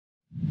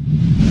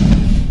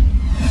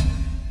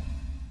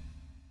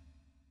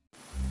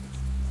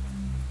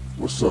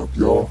What's up,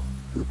 y'all?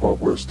 Hip Hop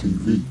West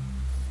TV.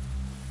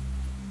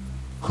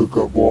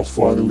 Cookup boss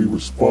finally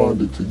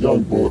responded to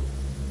Young Buck.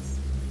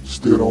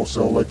 Still don't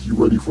sound like you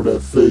ready for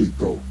that fade,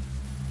 though.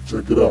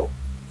 Check it out.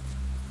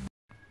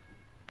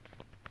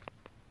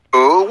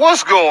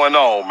 What's going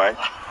on, man?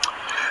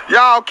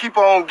 Y'all keep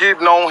on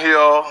getting on here,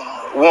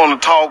 want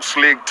to talk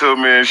slick to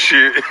me and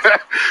shit.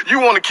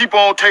 You want to keep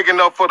on taking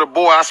up for the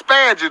boy. I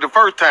spared you the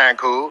first time,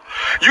 cuz.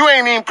 You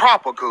ain't even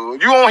proper,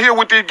 cuz. You on here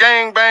with this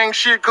gang bang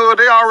shit, cuz.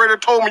 They already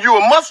told me you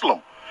a Muslim.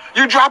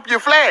 You drop your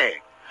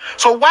flag.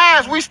 So why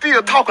is we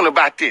still talking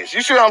about this?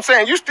 You see what I'm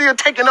saying? You still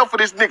taking up for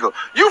this nigga.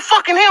 You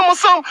fucking him or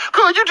something?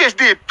 Cuz you just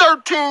did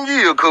 13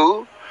 years,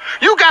 cuz.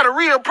 You got a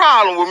real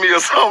problem with me or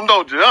something,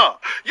 don't you, huh?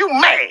 You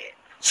mad.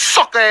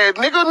 Sucker ass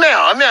nigga.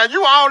 Now,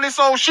 you all this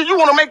old shit. You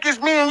want to make this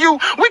me and you?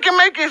 We can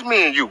make this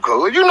me and you,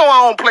 cuz. You know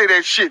I don't play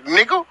that shit,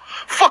 nigga.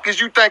 Fuck is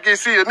you think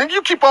it's here, nigga?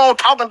 You keep on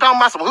talking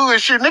about some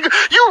hood shit, nigga.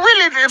 You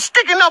really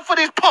sticking up for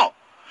this punk.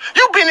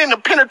 You been in the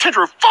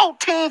penitentiary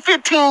 14,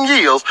 15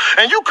 years,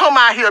 and you come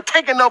out here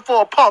taking up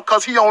for a punk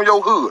because he on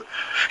your hood.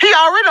 He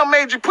already done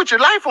made you put your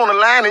life on the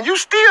line, and you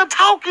still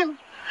talking?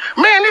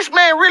 Man, this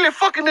man really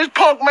fucking this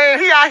punk, man.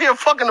 He out here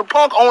fucking the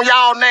punk on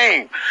y'all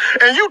name,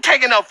 and you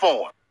taking up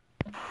for him.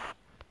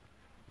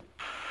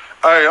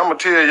 Hey, I'm gonna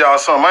tell y'all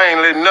something. I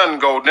ain't letting nothing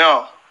go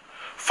down.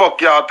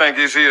 Fuck y'all think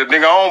it's here,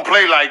 nigga. I don't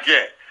play like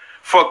that.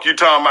 Fuck you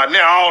talking about.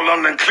 Now all of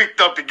them done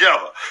clicked up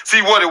together.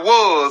 See what it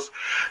was?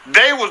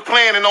 They was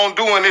planning on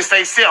doing this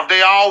themselves.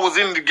 They all was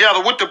in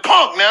together with the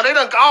punk. Now they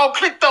done all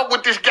clicked up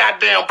with this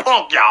goddamn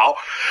punk, y'all.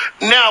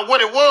 Now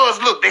what it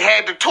was, look, they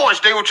had the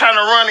torch. They were trying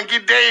to run and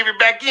get David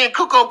back in.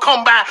 Cookup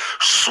come by,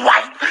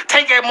 swipe,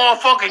 take that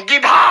motherfucker and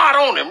get hard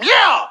on him.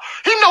 Yeah,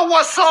 he know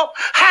what's up.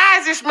 How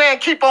is this man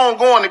keep on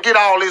going to get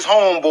all his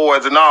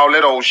homeboys and all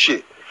that old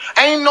shit?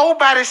 Ain't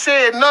nobody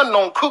said nothing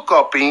on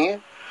Cookup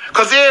end.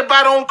 Because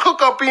everybody on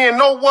Cookup end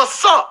know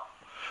what's up.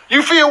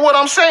 You feel what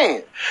I'm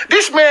saying?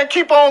 This man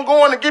keep on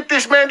going to get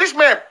this man. This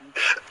man,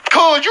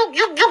 cuz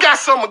you got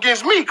something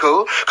against me,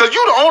 cuz. Because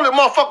you the only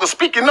motherfucker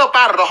speaking up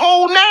out of the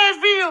whole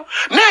Nashville.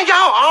 Now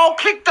y'all all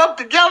clicked up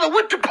together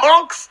with the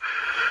punks.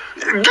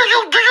 Do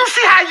you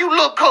see how you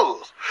look,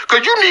 cuz?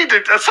 Because you need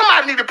to,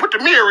 somebody need to put the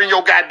mirror in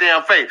your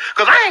goddamn face.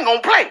 Because I ain't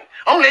going to play.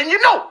 I'm letting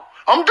you know.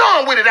 I'm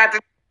done with it after